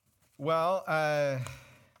Well,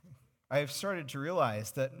 I've started to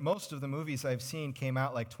realize that most of the movies I've seen came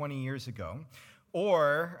out like 20 years ago,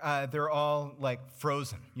 or they're all like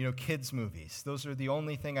Frozen, kids' movies. Those are the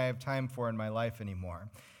only thing I have time for in my life anymore.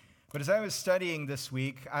 But as I was studying this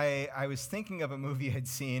week, I was thinking of a movie I'd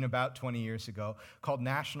seen about 20 years ago called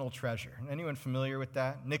National Treasure. Anyone familiar with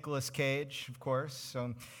that? Nicolas Cage, of course.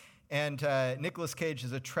 And Nicolas Cage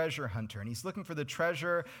is a treasure hunter, and he's looking for the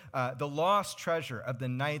treasure, the lost treasure of the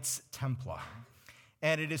Knights Templar.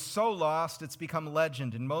 And it is so lost, it's become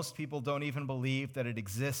legend, and most people don't even believe that it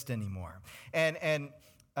exists anymore. And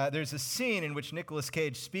there's a scene in which Nicolas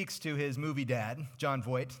Cage speaks to his movie dad, Jon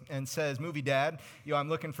Voight, and says, "Movie dad, I'm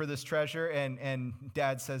looking for this treasure." And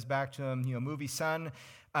dad says back to him, "Movie son,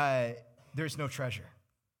 there's no treasure.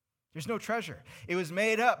 There's no treasure. It was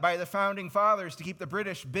made up by the founding fathers to keep the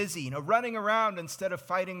British busy, running around instead of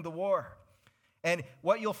fighting the war." And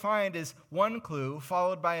what you'll find is one clue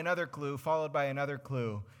followed by another clue, followed by another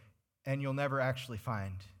clue, and you'll never actually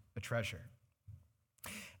find a treasure.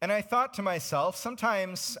 And I thought to myself,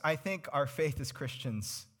 sometimes I think our faith as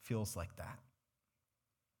Christians feels like that.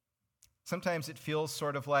 Sometimes it feels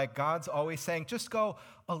sort of like God's always saying, just go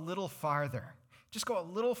a little farther. Just go a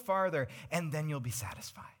little farther, and then you'll be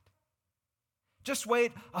satisfied. Just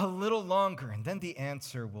wait a little longer, and then the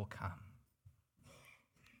answer will come.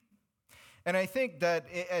 And I think that,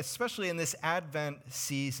 especially in this Advent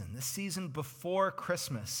season, the season before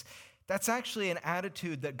Christmas, that's actually an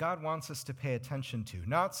attitude that God wants us to pay attention to.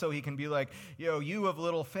 Not so he can be like, you have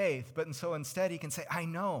little faith, but so instead he can say, I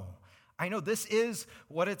know, this is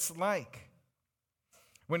what it's like.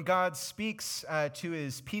 When God speaks to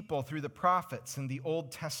his people through the prophets in the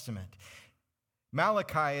Old Testament,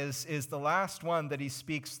 Malachi is the last one that he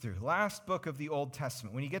speaks through, last book of the Old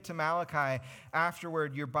Testament. When you get to Malachi,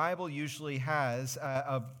 afterward, your Bible usually has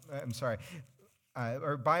a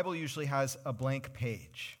blank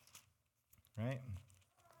page, right?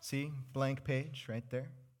 See, blank page right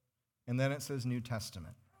there, and then it says New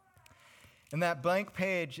Testament. And that blank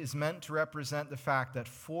page is meant to represent the fact that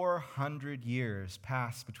 400 years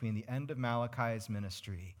passed between the end of Malachi's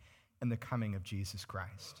ministry and the coming of Jesus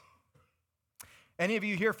Christ. Any of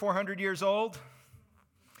you here 400 years old?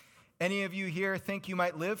 Any of you here think you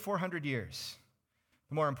might live 400 years?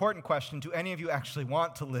 The more important question, do any of you actually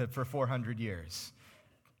want to live for 400 years?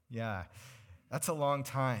 Yeah, that's a long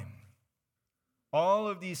time. All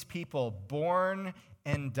of these people born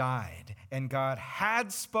and died, and God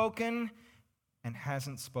had spoken and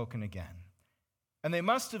hasn't spoken again. And they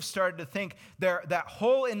must have started to think that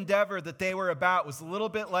whole endeavor that they were about was a little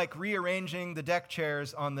bit like rearranging the deck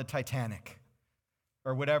chairs on the Titanic,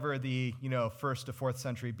 or whatever the 1st to 4th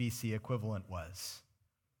century BC equivalent was.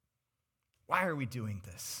 Why are we doing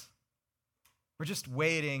this? We're just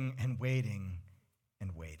waiting and waiting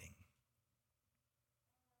and waiting.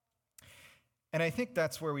 And I think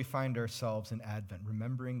that's where we find ourselves in Advent,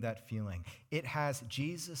 remembering that feeling.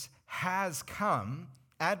 Jesus has come.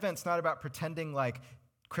 Advent's not about pretending like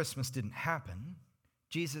Christmas didn't happen.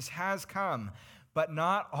 Jesus has come, but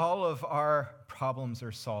not all of our problems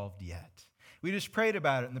are solved yet. We just prayed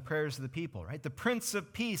about it in the prayers of the people, right? The Prince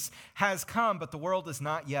of Peace has come, but the world is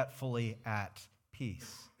not yet fully at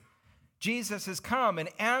peace. Jesus has come and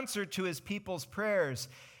answered to his people's prayers,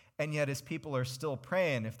 and yet his people are still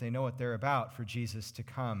praying, if they know what they're about, for Jesus to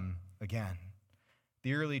come again.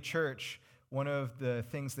 The early church, one of the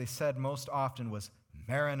things they said most often was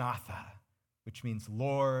Maranatha, which means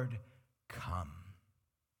Lord, come.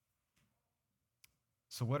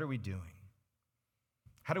 So what are we doing?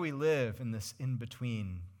 How do we live in this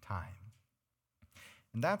in-between time?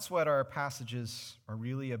 And that's what our passages are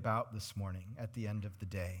really about this morning at the end of the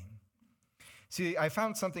day. See, I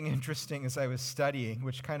found something interesting as I was studying,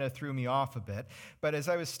 which kind of threw me off a bit. But as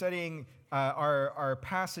I was studying our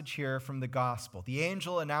passage here from the gospel, the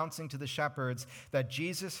angel announcing to the shepherds that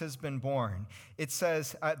Jesus has been born, it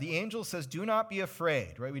says, the angel says, "Do not be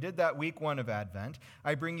afraid," right? We did that week 1 of Advent.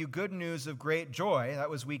 "I bring you good news of great joy." That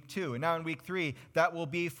was week 2. And now in week 3, that will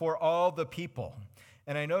be for all the people.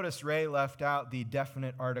 And I noticed Ray left out the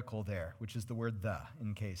definite article there, which is the word "the,"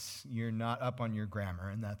 in case you're not up on your grammar,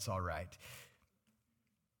 and that's all right.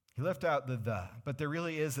 He left out the, but there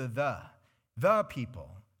really is a the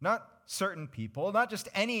people, not certain people, not just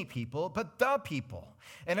any people, but the people.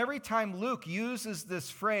 And every time Luke uses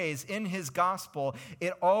this phrase in his gospel,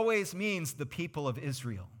 it always means the people of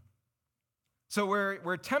Israel. So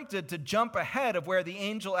we're tempted to jump ahead of where the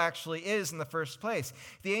angel actually is in the first place.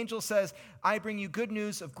 The angel says, "I bring you good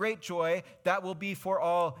news of great joy that will be for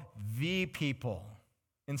all the people,"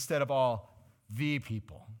 instead of all the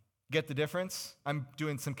people. Get the difference? I'm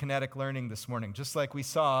doing some kinetic learning this morning, just like we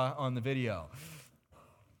saw on the video.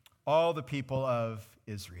 All the people of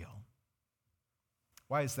Israel.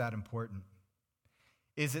 Why is that important?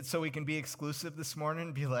 Is it so we can be exclusive this morning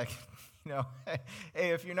and be like,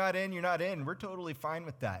 hey, if you're not in, you're not in. We're totally fine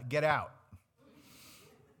with that. Get out.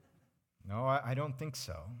 No, I don't think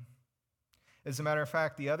so. As a matter of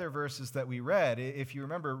fact, the other verses that we read, if you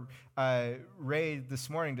remember, Ray this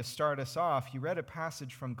morning to start us off, he read a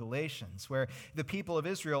passage from Galatians where the people of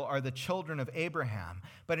Israel are the children of Abraham.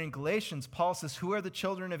 But in Galatians, Paul says, who are the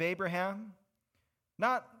children of Abraham?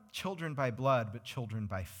 Not children by blood, but children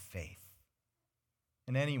by faith.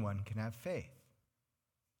 And anyone can have faith.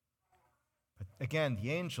 But again,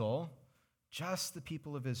 the angel, just the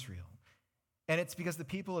people of Israel. And it's because the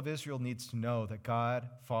people of Israel needs to know that God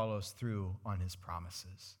follows through on his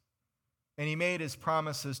promises. And he made his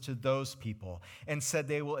promises to those people and said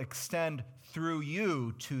they will extend through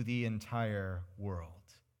you to the entire world.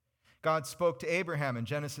 God spoke to Abraham in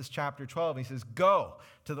Genesis chapter 12. He says,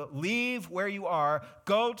 leave where you are,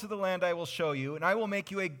 go to the land I will show you, and I will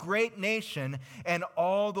make you a great nation, and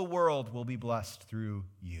all the world will be blessed through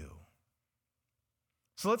you.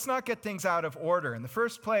 So let's not get things out of order. In the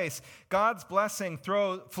first place, God's blessing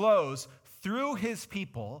flows through his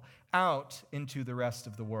people out into the rest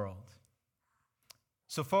of the world.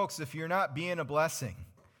 So folks, if you're not being a blessing,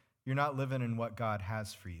 you're not living in what God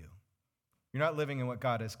has for you. You're not living in what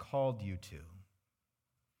God has called you to.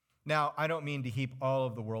 Now, I don't mean to heap all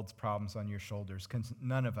of the world's problems on your shoulders, because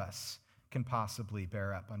none of us can possibly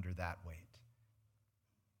bear up under that weight.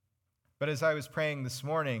 But as I was praying this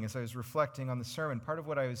morning, as I was reflecting on the sermon, part of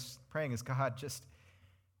what I was praying is, God, just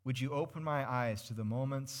would you open my eyes to the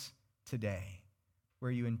moments today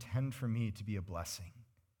where you intend for me to be a blessing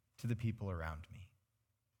to the people around me?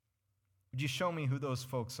 Would you show me who those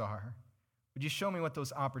folks are? Would you show me what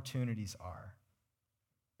those opportunities are?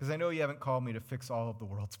 Because I know you haven't called me to fix all of the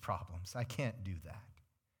world's problems. I can't do that.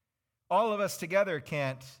 All of us together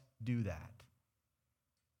can't do that.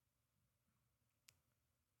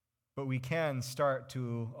 But we can start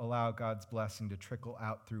to allow God's blessing to trickle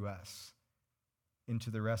out through us into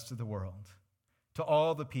the rest of the world, to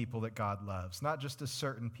all the people that God loves, not just a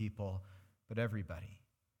certain people, but everybody.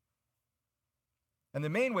 And the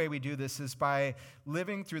main way we do this is by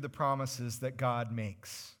living through the promises that God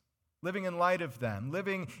makes, living in light of them,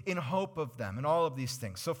 living in hope of them, and all of these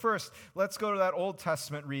things. So first, let's go to that Old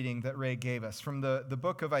Testament reading that Ray gave us from the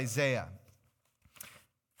book of Isaiah.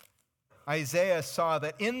 Isaiah saw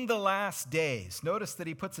that in the last days, notice that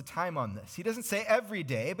he puts a time on this. He doesn't say every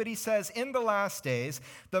day, but he says in the last days,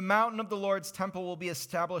 the mountain of the Lord's temple will be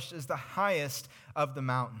established as the highest of the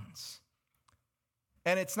mountains.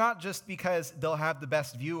 And it's not just because they'll have the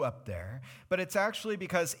best view up there, but it's actually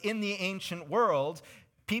because in the ancient world,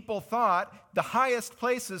 people thought the highest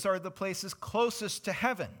places are the places closest to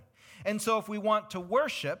heaven. And so if we want to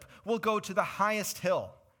worship, we'll go to the highest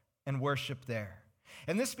hill and worship there.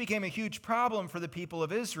 And this became a huge problem for the people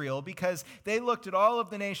of Israel because they looked at all of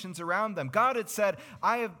the nations around them. God had said,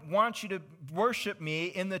 I want you to worship me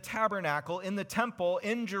in the tabernacle, in the temple,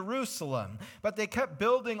 in Jerusalem. But they kept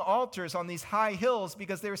building altars on these high hills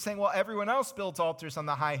because they were saying, well, everyone else builds altars on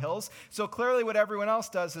the high hills, so clearly what everyone else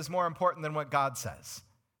does is more important than what God says.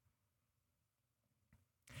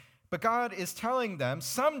 But God is telling them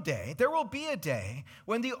someday, there will be a day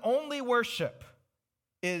when the only worship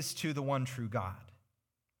is to the one true God.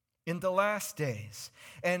 In the last days,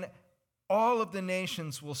 and all of the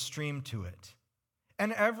nations will stream to it.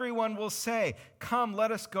 And everyone will say, come,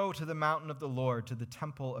 let us go to the mountain of the Lord, to the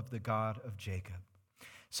temple of the God of Jacob.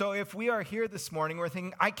 So if we are here this morning, we're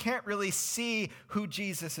thinking, I can't really see who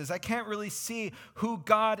Jesus is. I can't really see who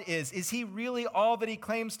God is. Is he really all that he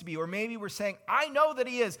claims to be? Or maybe we're saying, I know that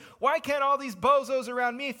he is. Why can't all these bozos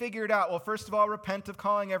around me figure it out? Well, first of all, repent of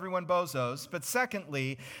calling everyone bozos. But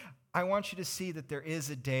secondly, I want you to see that there is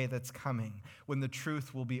a day that's coming when the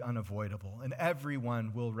truth will be unavoidable and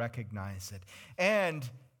everyone will recognize it. And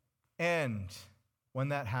when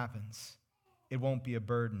that happens, it won't be a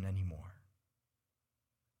burden anymore.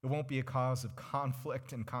 It won't be a cause of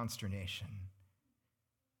conflict and consternation.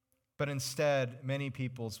 But instead, many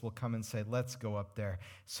peoples will come and say, let's go up there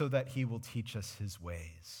so that he will teach us his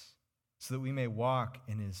ways, so that we may walk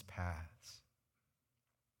in his paths.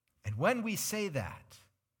 And when we say that,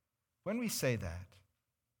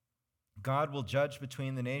 God will judge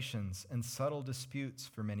between the nations and settle disputes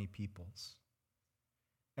for many peoples.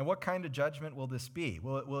 And what kind of judgment will this be?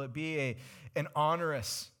 Will it be an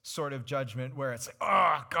onerous sort of judgment where it's like,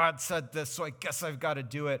 oh, God said this, so I guess I've got to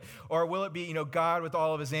do it? Or will it be, God with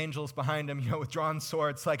all of his angels behind him, with drawn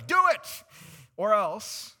swords, like, do it! Or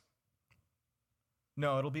else,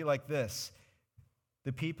 No, it'll be like this.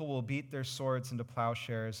 The people will beat their swords into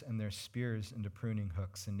plowshares and their spears into pruning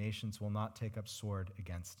hooks, and nations will not take up sword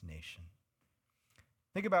against nation.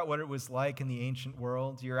 Think about what it was like in the ancient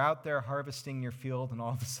world. You're out there harvesting your field, and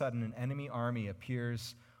all of a sudden an enemy army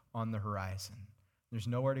appears on the horizon. There's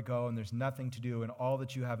nowhere to go, and there's nothing to do, and all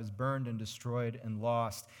that you have is burned and destroyed and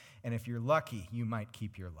lost. And if you're lucky, you might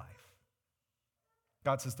keep your life.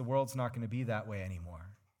 God says the world's not going to be that way anymore.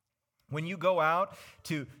 When you go out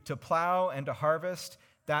to plow and to harvest,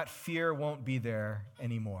 that fear won't be there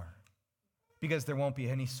anymore because there won't be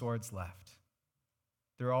any swords left.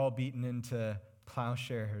 They're all beaten into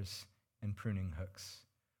plowshares and pruning hooks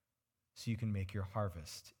so you can make your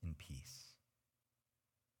harvest in peace.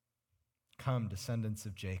 Come, descendants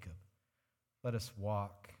of Jacob, let us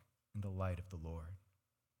walk in the light of the Lord.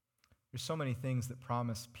 There's so many things that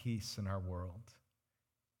promise peace in our world.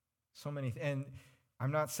 And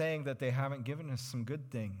I'm not saying that they haven't given us some good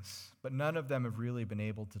things, but none of them have really been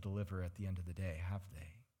able to deliver at the end of the day, have they?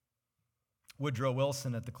 Woodrow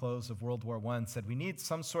Wilson at the close of World War I said, we need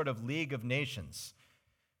some sort of League of Nations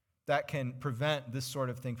that can prevent this sort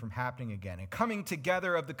of thing from happening again, and coming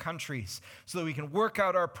together of the countries so that we can work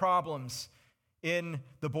out our problems in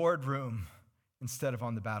the boardroom instead of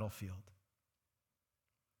on the battlefield.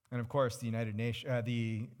 And of course,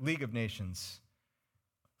 the League of Nations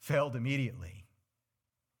failed immediately.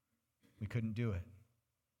 We couldn't do it.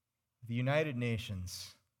 The United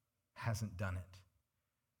Nations hasn't done it.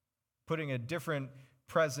 Putting a different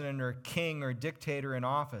president or king or dictator in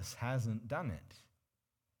office hasn't done it.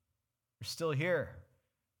 We're still here.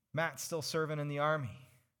 Matt's still serving in the army.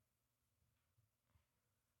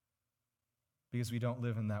 Because we don't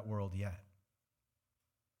live in that world yet.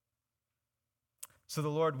 So the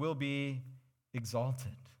Lord will be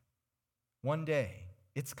exalted. One day,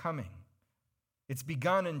 it's coming. It's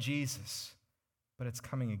begun in Jesus, but it's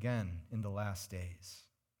coming again in the last days.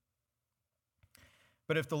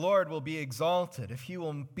 But if the Lord will be exalted, if he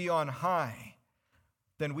will be on high,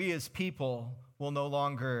 then we as people will no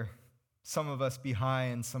longer, some of us be high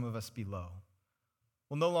and some of us be low.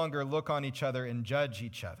 We'll no longer look on each other and judge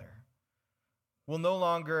each other. We'll no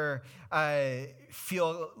longer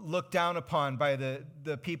feel looked down upon by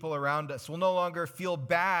the people around us. We'll no longer feel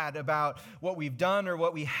bad about what we've done or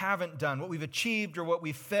what we haven't done, what we've achieved or what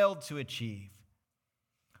we've failed to achieve.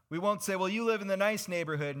 We won't say, well, you live in the nice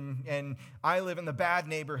neighborhood and I live in the bad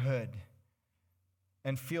neighborhood,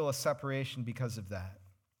 and feel a separation because of that.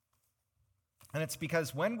 And it's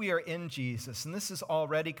because when we are in Jesus, and this is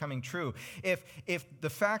already coming true, if the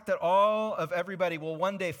fact that all of everybody will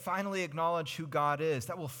one day finally acknowledge who God is,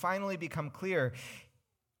 that will finally become clear,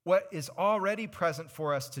 what is already present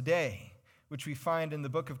for us today, which we find in the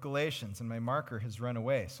book of Galatians, and my marker has run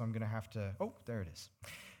away, so I'm going to have to, there it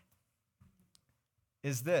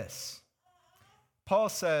is this. Paul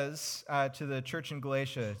says to the church in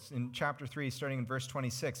Galatia in chapter 3, starting in verse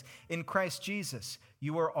 26, in Christ Jesus,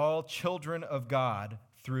 you are all children of God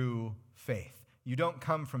through faith. You don't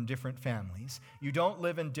come from different families. You don't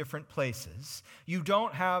live in different places. You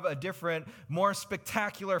don't have a different, more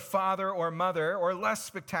spectacular father or mother or less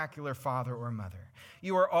spectacular father or mother.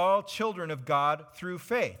 You are all children of God through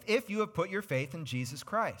faith, if you have put your faith in Jesus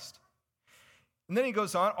Christ. And then he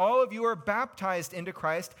goes on, all of you are baptized into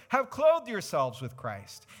Christ, have clothed yourselves with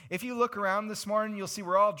Christ. If you look around this morning, you'll see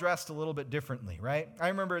we're all dressed a little bit differently, right? I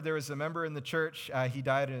remember there was a member in the church, he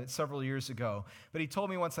died several years ago, but he told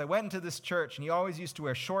me once I went into this church, and he always used to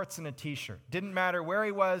wear shorts and a t-shirt. Didn't matter where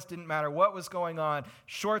he was, didn't matter what was going on,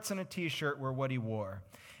 shorts and a t-shirt were what he wore.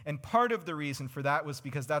 And part of the reason for that was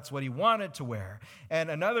because that's what he wanted to wear.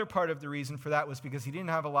 And another part of the reason for that was because he didn't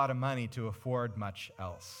have a lot of money to afford much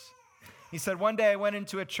else. He said, one day I went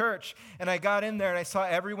into a church and I got in there and I saw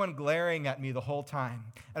everyone glaring at me the whole time.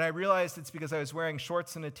 And I realized it's because I was wearing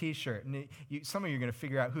shorts and a t-shirt. And some of you are going to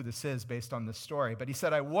figure out who this is based on this story. But he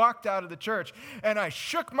said, I walked out of the church and I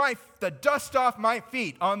shook the dust off my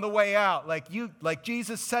feet on the way out, like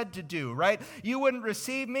Jesus said to do, right? You wouldn't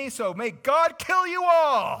receive me, so may God kill you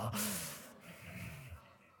all.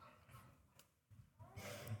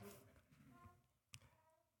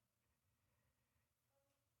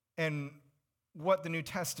 And what the New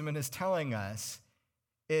Testament is telling us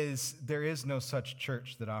is there is no such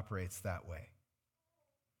church that operates that way.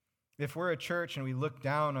 If we're a church and we look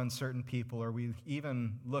down on certain people, or we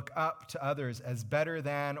even look up to others as better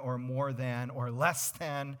than or more than or less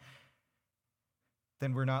than,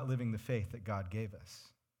 then we're not living the faith that God gave us.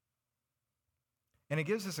 And it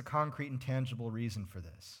gives us a concrete and tangible reason for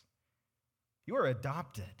this. You are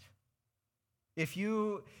adopted. If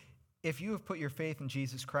you if you have put your faith in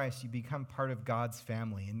Jesus Christ, you become part of God's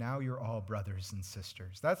family, and now you're all brothers and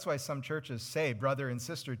sisters. That's why some churches say brother and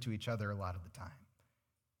sister to each other a lot of the time.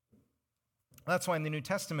 That's why in the New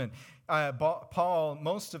Testament, Paul,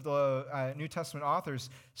 most of the New Testament authors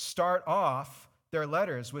start off their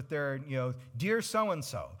letters with their, dear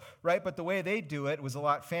so-and-so, right? But the way they do it was a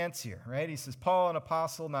lot fancier, right? He says, Paul, an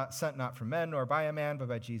apostle, sent not from men nor by a man, but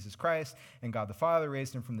by Jesus Christ, and God the Father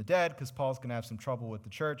raised him from the dead, because Paul's going to have some trouble with the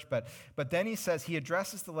church. But then he says, he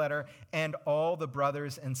addresses the letter, and all the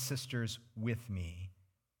brothers and sisters with me.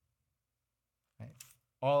 Right?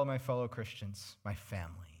 All of my fellow Christians, my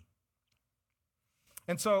family.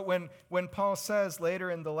 And so when Paul says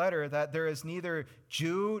later in the letter that there is neither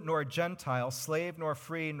Jew nor Gentile, slave nor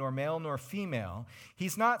free, nor male nor female,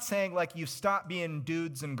 he's not saying like you stop being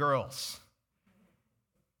dudes and girls.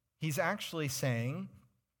 He's actually saying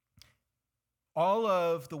all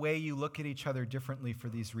of the way you look at each other differently for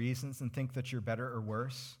these reasons and think that you're better or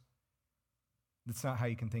worse, that's not how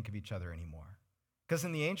you can think of each other anymore. Because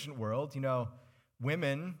in the ancient world,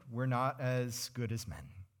 women were not as good as men.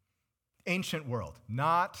 Ancient world,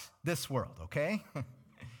 not this world, okay?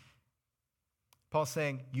 Paul's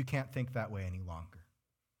saying you can't think that way any longer.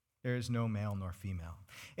 There is no male nor female.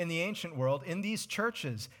 In the ancient world, in these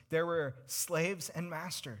churches, there were slaves and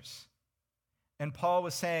masters. And Paul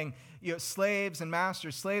was saying, slaves and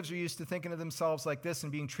masters, slaves are used to thinking of themselves like this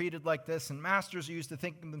and being treated like this, and masters are used to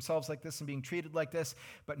thinking of themselves like this and being treated like this,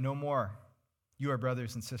 but no more. You are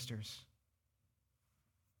brothers and sisters.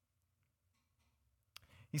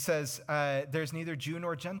 He says, there's neither Jew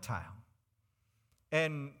nor Gentile.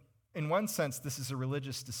 And in one sense, this is a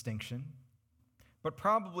religious distinction, but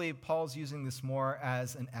probably Paul's using this more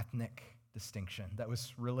as an ethnic distinction that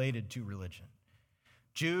was related to religion.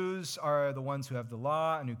 Jews are the ones who have the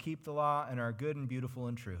law and who keep the law and are good and beautiful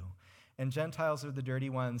and true. And Gentiles are the dirty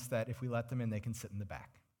ones that if we let them in, they can sit in the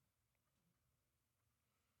back.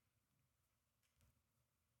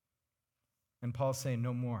 And Paul's saying,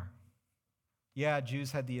 no more. Yeah,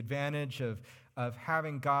 Jews had the advantage of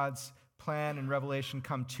having God's plan and revelation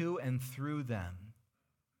come to and through them.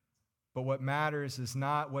 But what matters is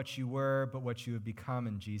not what you were, but what you have become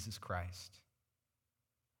in Jesus Christ.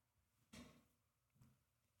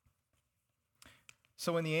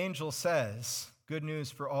 So when the angel says, good news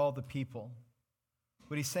for all the people,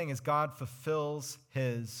 what he's saying is God fulfills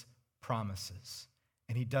his promises,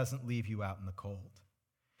 and he doesn't leave you out in the cold.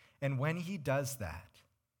 And when he does that,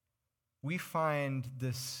 we find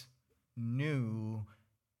this new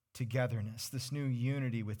togetherness, this new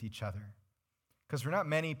unity with each other. Because we're not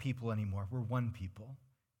many people anymore. We're one people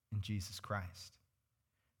in Jesus Christ.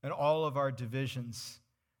 And all of our divisions,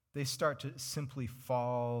 they start to simply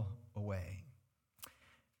fall away.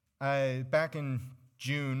 Back in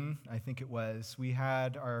June, I think it was, we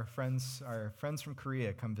had our friends from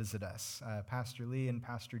Korea come visit us, Pastor Lee and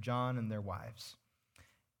Pastor John and their wives.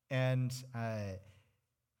 And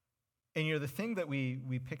the thing that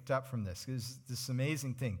we picked up from this is this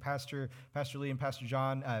amazing thing. Pastor Lee and Pastor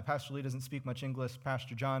John, Pastor Lee doesn't speak much English.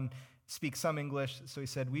 Pastor John speaks some English. So he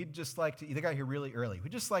said, we'd just like to, they got here really early.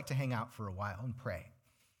 We'd just like to hang out for a while and pray.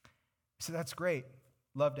 I said, that's great.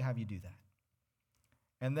 Love to have you do that.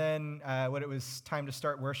 And then when it was time to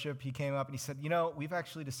start worship, he came up and he said, we've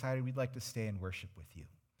actually decided we'd like to stay and worship with you.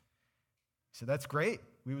 I said, that's great.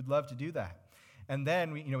 We would love to do that. And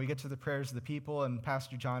then we get to the prayers of the people, and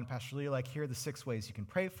Pastor John and Pastor Lee here are the 6 ways you can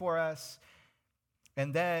pray for us.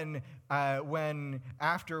 And then when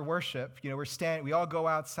after worship, we all go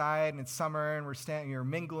outside and it's summer and we're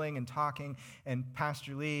mingling and talking. And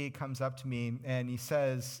Pastor Lee comes up to me and he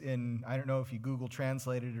says, I don't know if you Google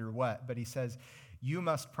translated it or what, but he says, you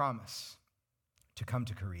must promise to come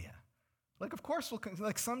to Korea. Of course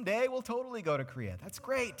someday we'll totally go to Korea. That's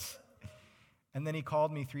great. And then he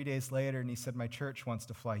called me 3 days later and he said, my church wants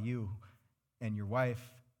to fly you and your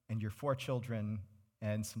wife and your 4 children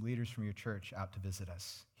and some leaders from your church out to visit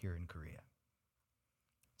us here in Korea.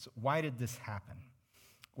 So why did this happen?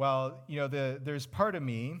 Well, there's part of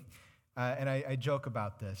me, and I joke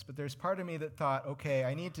about this, but there's part of me that thought, okay,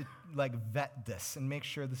 I need to vet this and make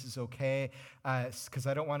sure this is okay, because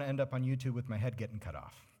I don't want to end up on YouTube with my head getting cut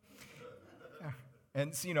off.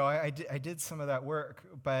 And so, I did some of that work,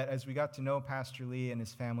 but as we got to know Pastor Lee and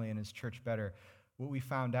his family and his church better, what we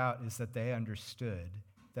found out is that they understood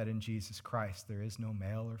that in Jesus Christ there is no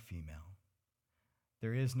male or female.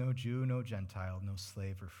 There is no Jew, no Gentile, no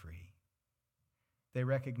slave or free. They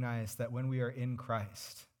recognize that when we are in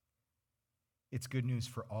Christ, it's good news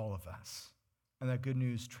for all of us, and that good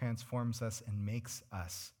news transforms us and makes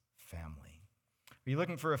us family. Are you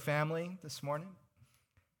looking for a family this morning?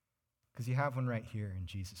 Because you have one right here in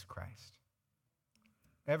Jesus Christ.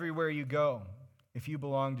 Everywhere you go, if you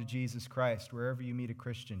belong to Jesus Christ, wherever you meet a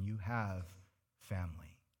Christian, you have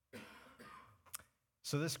family.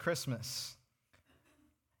 So this Christmas,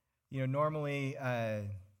 normally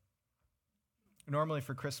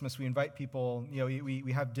for Christmas we invite people,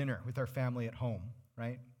 we have dinner with our family at home,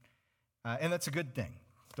 right? And that's a good thing.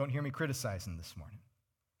 Don't hear me criticizing this morning.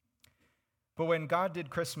 But when God did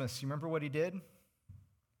Christmas, you remember what he did?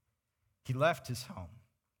 He left his home.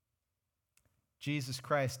 Jesus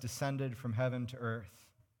Christ descended from heaven to earth.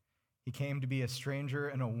 He came to be a stranger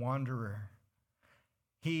and a wanderer.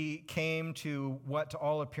 He came to what to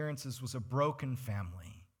all appearances was a broken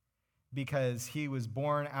family because he was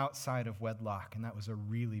born outside of wedlock, and that was a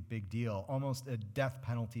really big deal, almost a death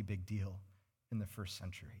penalty big deal in the first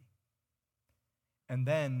century. And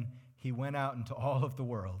then he went out into all of the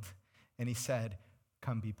world and he said,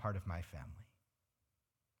 "Come be part of my family."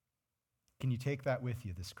 Can you take that with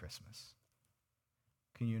you this Christmas?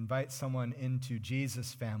 Can you invite someone into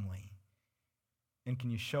Jesus' family? And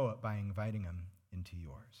can you show it by inviting them into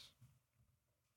yours?